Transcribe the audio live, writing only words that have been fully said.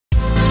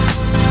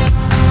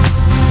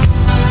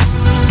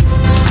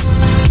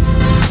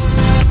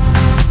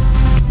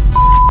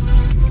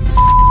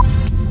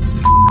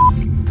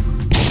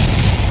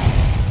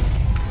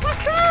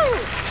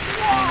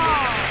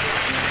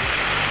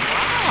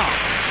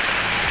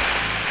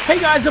Hey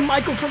guys, I'm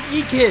Michael from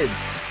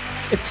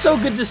eKids. It's so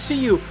good to see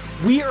you.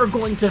 We are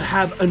going to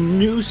have a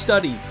new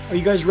study. Are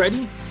you guys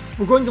ready?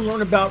 We're going to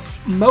learn about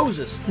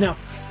Moses. Now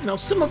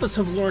some of us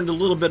have learned a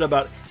little bit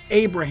about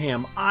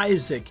Abraham,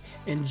 Isaac,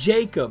 and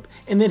Jacob,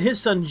 and then his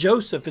son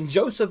Joseph. And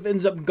Joseph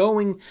ends up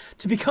going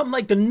to become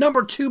like the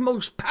 #2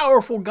 most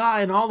powerful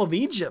guy in all of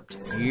Egypt.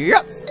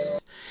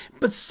 Yep.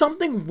 But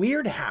something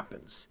weird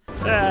happens.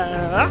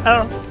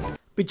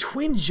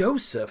 Between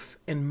Joseph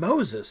and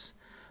Moses,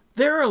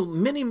 there are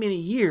many, many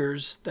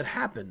years that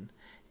happen,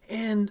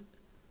 and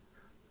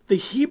the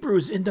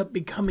Hebrews end up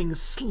becoming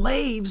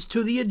slaves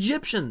to the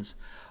Egyptians.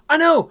 I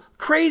know,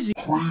 crazy.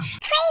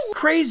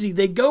 Crazy.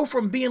 They go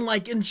from being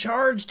like in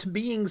charge to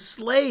being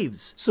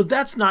slaves. So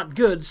that's not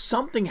good.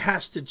 Something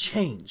has to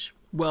change.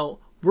 Well,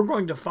 we're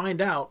going to find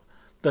out.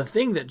 The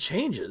thing that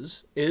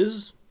changes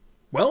is,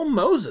 well,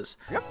 Moses.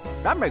 Yep,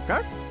 that makes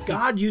sense.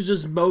 God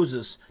uses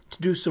Moses to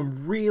do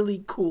some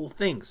really cool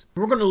things.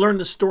 We're going to learn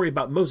the story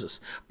about Moses.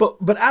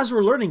 But as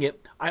we're learning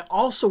it, I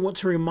also want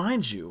to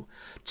remind you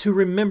to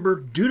remember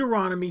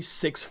Deuteronomy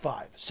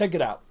 6:5. Check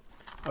it out.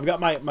 I've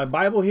got my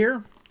Bible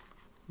here,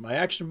 my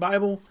Action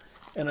Bible,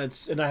 and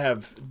I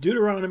have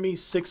Deuteronomy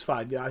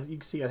 6:5. Yeah, you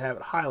can see I have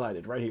it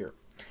highlighted right here.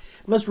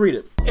 Let's read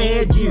it.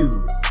 And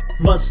you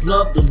must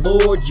love the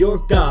Lord your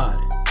God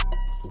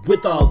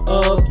with all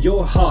of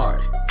your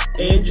heart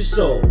and your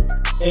soul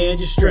and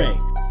your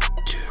strength.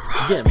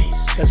 Again,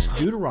 that's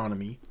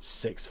Deuteronomy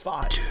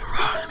 6:5.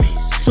 Deuteronomy 6:5.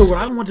 So what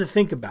I want to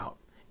think about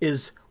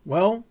is,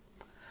 well,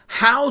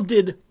 how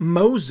did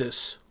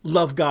Moses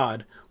love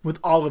God with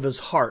all of his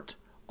heart,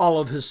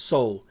 all of his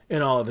soul,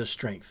 and all of his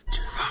strength?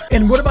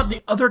 And what about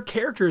the other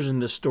characters in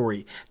this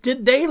story?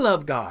 Did they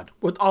love God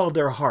with all of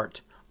their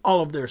heart,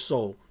 all of their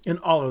soul, and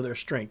all of their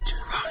strength?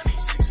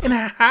 And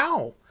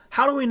how?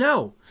 How do we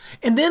know?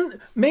 And then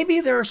maybe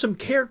there are some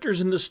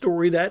characters in the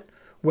story that,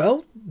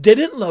 well,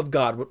 didn't love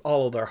God with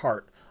all of their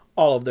heart,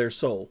 all of their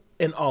soul,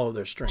 and all of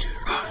their strength.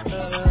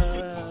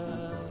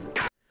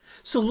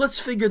 So let's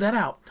figure that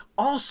out.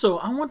 Also,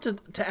 I want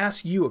to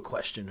ask you a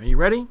question. Are you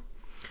ready?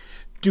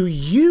 Do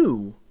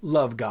you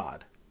love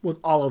God with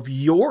all of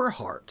your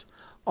heart,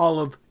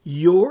 all of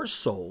your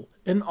soul,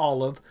 and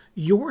all of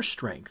your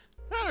strength?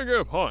 That's a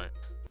good point.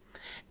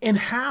 And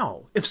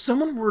how? If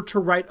someone were to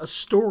write a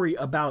story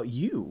about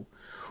you,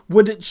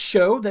 would it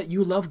show that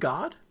you love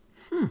God?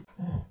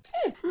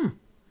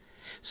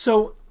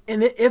 So,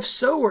 and if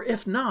so or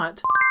if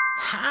not,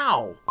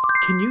 how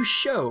can you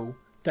show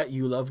that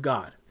you love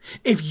God?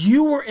 If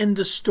you were in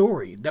the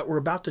story that we're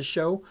about to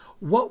show,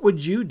 what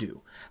would you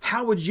do?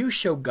 How would you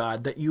show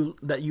God that you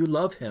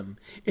love him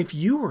if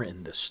you were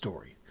in this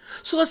story?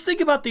 So let's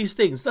think about these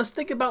things. Let's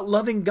think about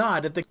loving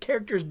God, if the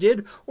characters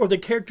did or the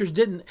characters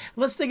didn't.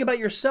 Let's think about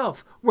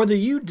yourself, whether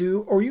you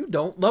do or you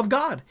don't love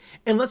God.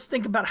 And let's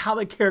think about how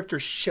the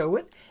characters show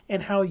it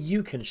and how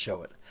you can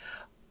show it.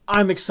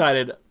 I'm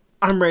excited.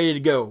 I'm ready to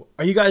go.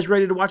 Are you guys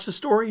ready to watch the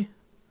story?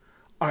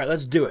 All right,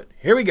 let's do it.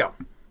 Here we go.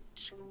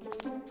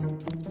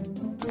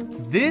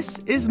 This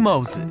is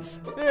Moses.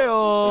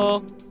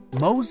 Hello.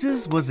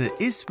 Moses was an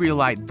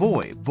Israelite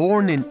boy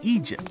born in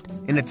Egypt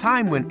in a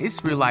time when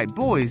Israelite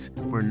boys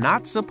were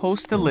not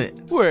supposed to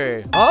live.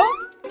 Wait, huh?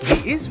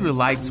 The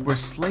Israelites were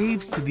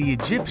slaves to the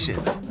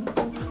Egyptians.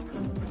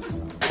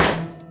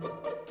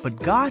 But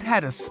God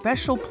had a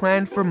special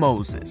plan for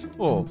Moses.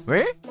 Oh,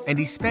 eh? And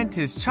he spent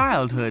his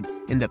childhood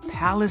in the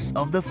palace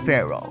of the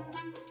Pharaoh.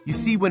 You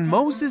see, when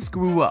Moses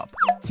grew up,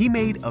 he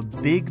made a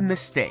big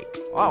mistake.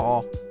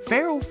 Uh-oh.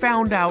 Pharaoh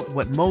found out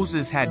what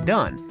Moses had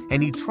done,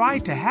 and he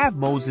tried to have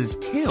Moses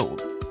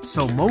killed.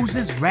 So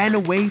Moses ran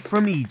away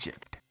from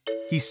Egypt.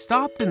 He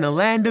stopped in the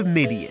land of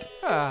Midian.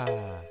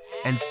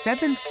 And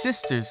 7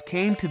 sisters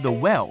came to the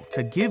well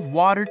to give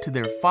water to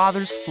their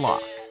father's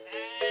flock.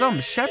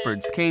 Some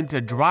shepherds came to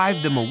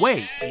drive them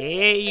away.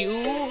 Hey,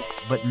 you.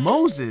 But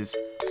Moses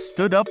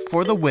stood up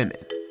for the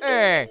women.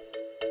 Hey.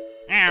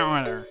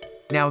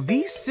 Now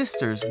these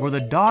sisters were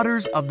the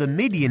daughters of the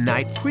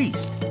Midianite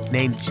priest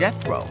named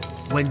Jethro.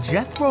 When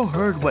Jethro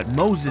heard what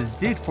Moses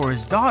did for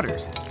his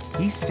daughters,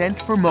 he sent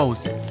for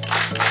Moses.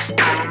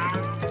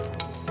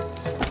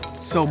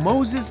 So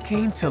Moses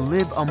came to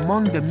live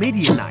among the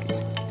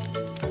Midianites,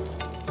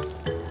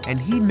 and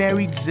he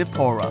married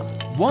Zipporah,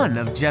 one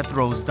of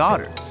Jethro's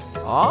daughters.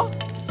 Huh?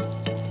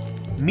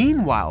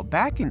 Meanwhile,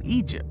 back in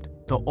Egypt,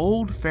 the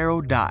old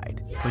Pharaoh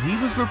died, but he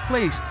was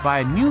replaced by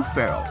a new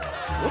Pharaoh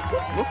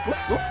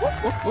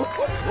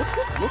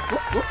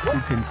who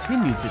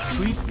continued to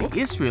treat the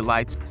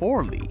Israelites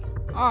poorly.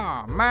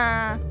 Oh,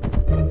 man.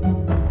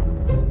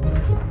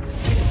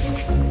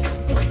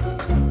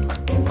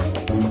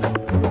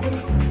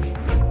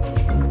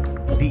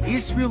 The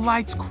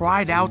Israelites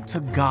cried out to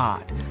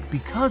God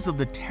because of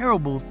the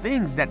terrible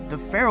things that the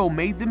Pharaoh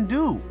made them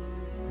do.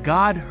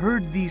 God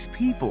heard these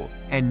people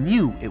and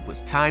knew it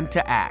was time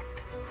to act.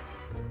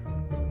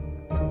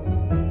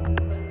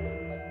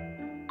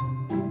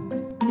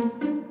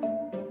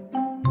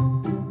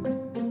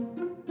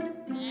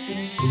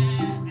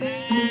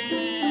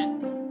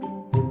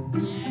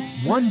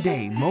 One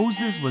day,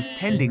 Moses was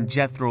tending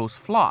Jethro's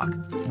flock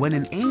when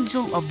an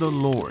angel of the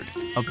Lord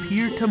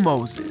appeared to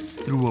Moses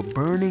through a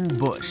burning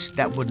bush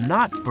that would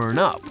not burn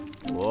up.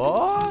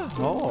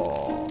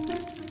 Whoa.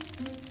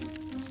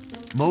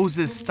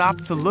 Moses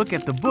stopped to look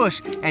at the bush,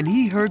 and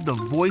he heard the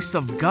voice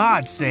of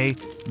God say,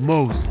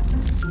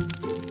 "Moses,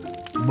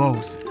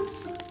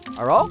 Moses."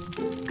 Hello?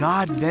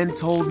 God then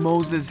told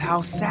Moses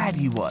how sad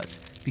he was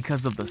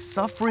because of the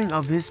suffering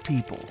of his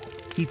people.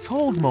 He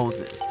told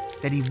Moses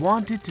that he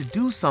wanted to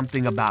do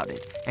something about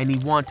it, and he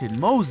wanted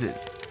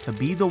Moses to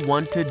be the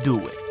one to do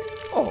it.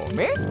 Oh,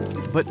 me?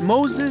 But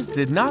Moses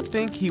did not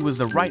think he was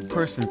the right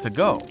person to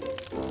go.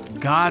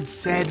 God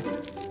said,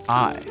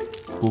 "I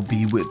will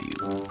be with you."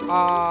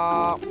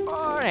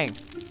 Morning.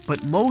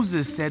 But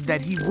Moses said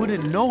that he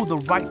wouldn't know the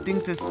right thing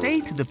to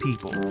say to the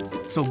people.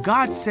 So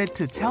God said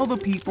to tell the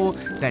people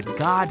that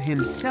God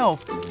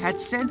himself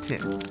had sent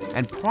him,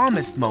 and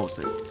promised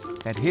Moses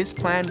that his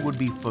plan would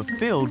be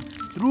fulfilled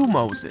through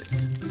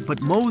Moses.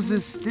 But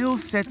Moses still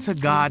said to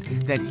God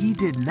that he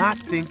did not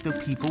think the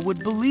people would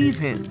believe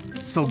him.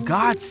 So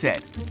God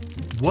said,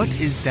 "What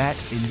is that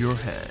in your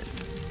hand?"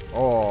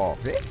 Oh,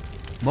 me?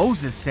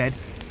 Moses said,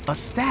 "A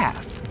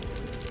staff."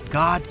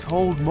 God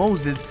told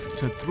Moses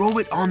to throw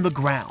it on the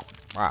ground.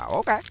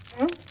 Wow, okay.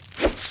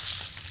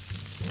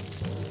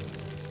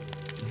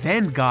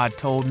 Then God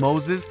told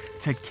Moses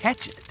to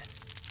catch it.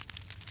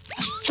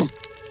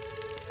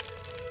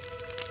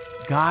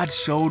 God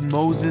showed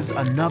Moses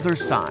another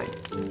sign.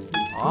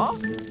 Huh?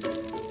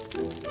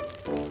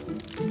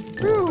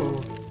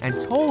 Phew. And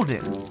told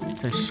him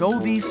to show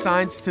these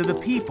signs to the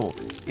people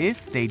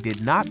if they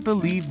did not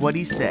believe what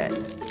he said.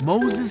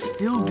 Moses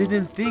still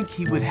didn't think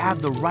he would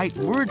have the right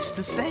words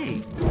to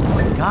say.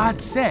 But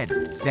God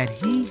said that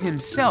he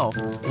himself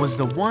was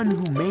the one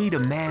who made a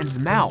man's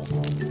mouth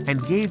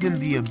and gave him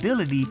the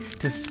ability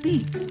to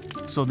speak,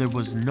 so there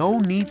was no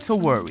need to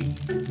worry.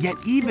 Yet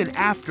even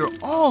after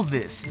all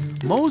this,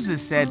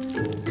 Moses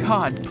said,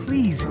 "God,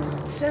 please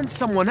send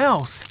someone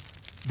else."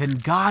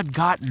 Then God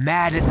got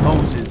mad at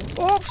Moses,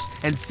 Oops.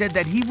 and said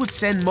that he would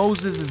send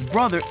Moses'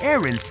 brother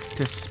Aaron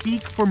to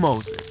speak for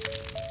Moses.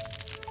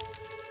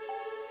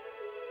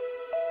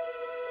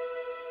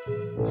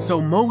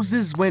 So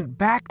Moses went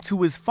back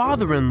to his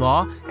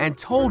father-in-law and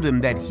told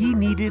him that he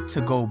needed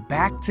to go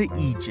back to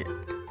Egypt.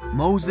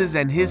 Moses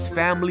and his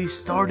family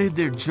started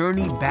their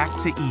journey back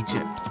to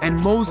Egypt, and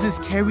Moses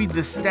carried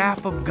the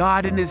staff of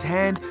God in his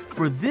hand,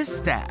 for this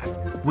staff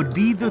would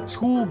be the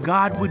tool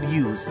God would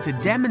use to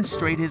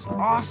demonstrate his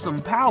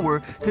awesome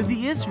power to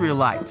the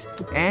Israelites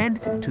and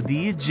to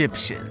the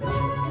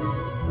Egyptians.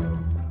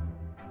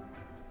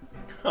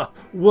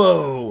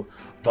 Whoa,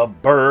 the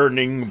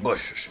burning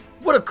bush.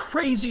 What a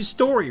crazy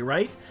story,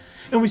 right?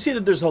 And we see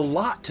that there's a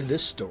lot to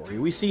this story.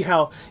 We see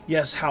how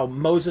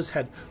Moses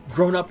had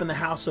grown up in the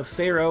house of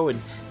Pharaoh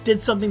and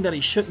did something that he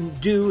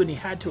shouldn't do, and he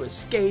had to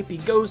escape. He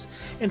goes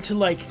into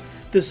like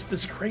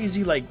this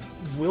crazy like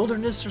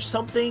wilderness or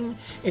something,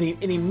 and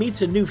he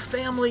meets a new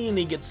family, and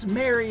he gets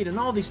married and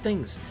all these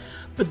things.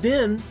 But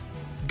then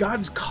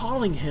God's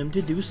calling him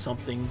to do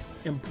something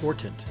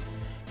important.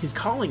 He's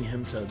calling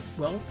him to,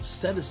 well,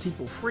 set his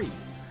people free.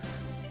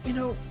 You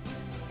know,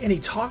 and he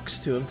talks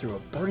to him through a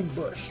burning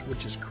bush,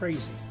 which is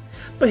crazy.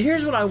 But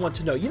here's what I want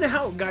to know. You know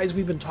how, guys,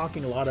 we've been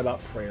talking a lot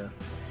about prayer.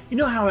 You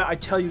know how I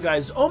tell you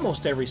guys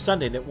almost every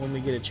Sunday that when we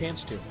get a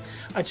chance to,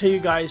 I tell you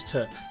guys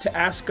to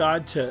ask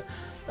God to,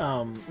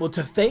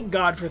 to thank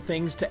God for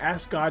things, to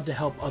ask God to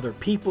help other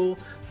people,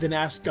 then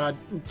ask God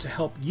to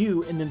help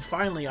you, and then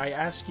finally I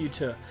ask you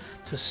to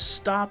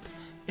stop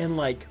and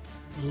like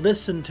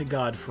listen to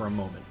God for a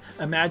moment.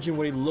 Imagine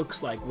what he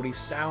looks like, what he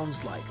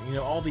sounds like, you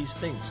know, all these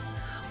things.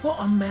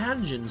 Well,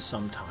 imagine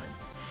sometime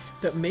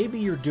that maybe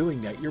you're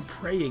doing that, you're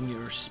praying,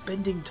 you're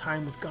spending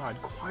time with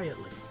God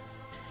quietly.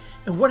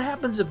 And what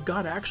happens if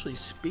God actually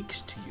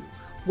speaks to you?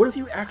 What if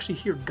you actually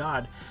hear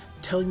God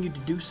telling you to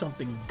do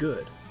something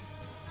good?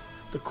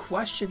 The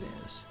question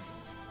is,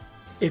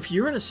 if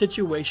you're in a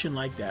situation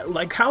like that,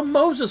 like how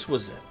Moses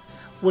was in,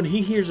 when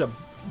he hears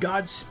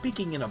God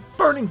speaking in a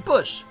burning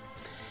bush,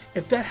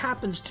 if that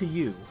happens to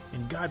you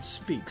and God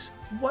speaks,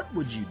 what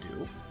would you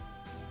do?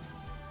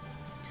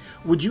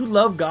 Would you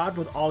love God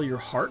with all your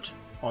heart,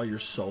 all your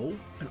soul,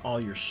 and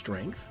all your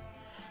strength,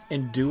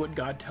 and do what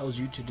God tells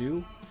you to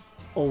do?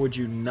 Or would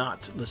you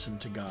not listen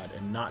to God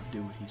and not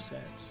do what he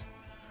says?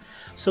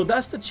 So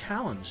that's the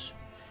challenge.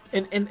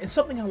 And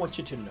something I want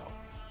you to know.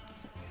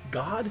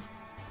 God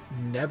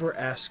never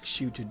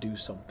asks you to do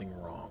something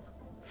wrong.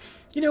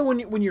 You know,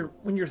 when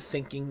you're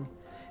thinking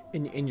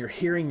and you're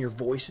hearing your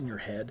voice in your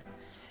head,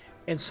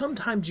 and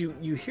sometimes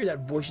you hear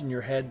that voice in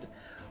your head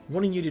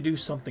wanting you to do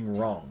something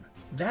wrong.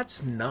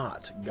 That's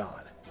not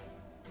God.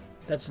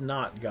 That's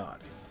not God.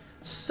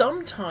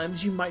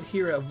 Sometimes you might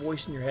hear a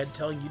voice in your head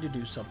telling you to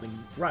do something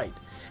right.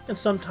 And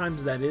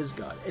sometimes that is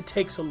God. It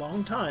takes a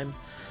long time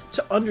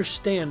to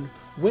understand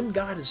when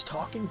God is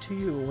talking to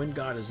you or when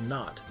God is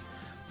not.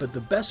 But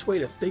the best way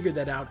to figure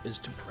that out is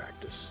to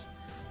practice.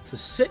 To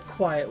sit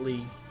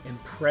quietly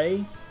and pray.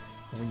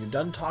 And when you're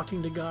done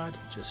talking to God,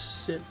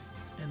 just sit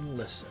and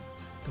listen.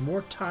 the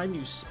more time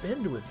you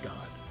spend with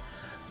God,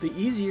 the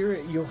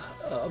easier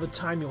of a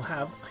time you'll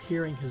have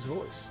hearing his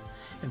voice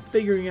and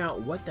figuring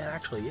out what that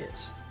actually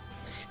is.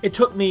 It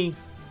took me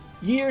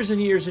years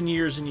and years and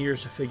years and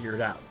years to figure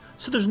it out.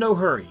 So there's no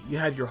hurry. You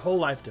have your whole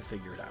life to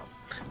figure it out.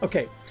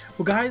 Okay,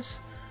 well guys,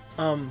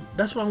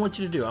 that's what I want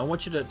you to do. I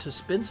want you to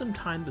spend some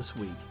time this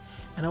week,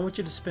 and I want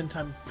you to spend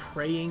time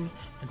praying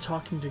and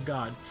talking to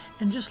God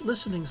and just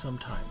listening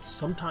sometimes.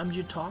 Sometimes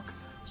you talk,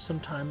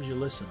 sometimes you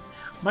listen.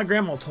 My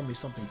grandma told me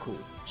something cool.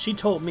 She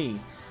told me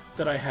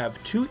that I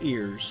have 2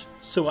 ears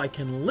so I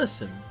can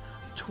listen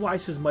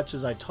twice as much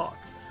as I talk.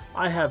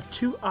 I have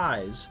 2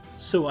 eyes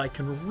so I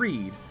can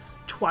read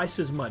twice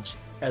as much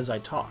as I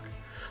talk.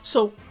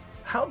 So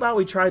how about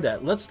we try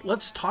that?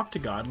 Let's talk to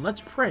God and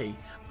let's pray,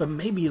 but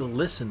maybe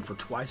listen for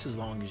twice as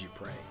long as you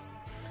pray.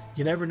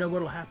 You never know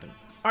what'll happen.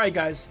 All right,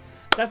 guys,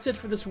 that's it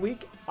for this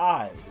week.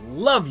 I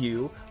love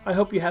you. I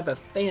hope you have a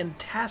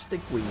fantastic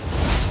week.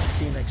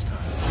 See you next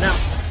time. Now,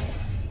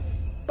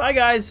 bye,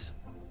 guys.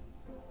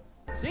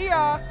 See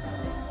ya!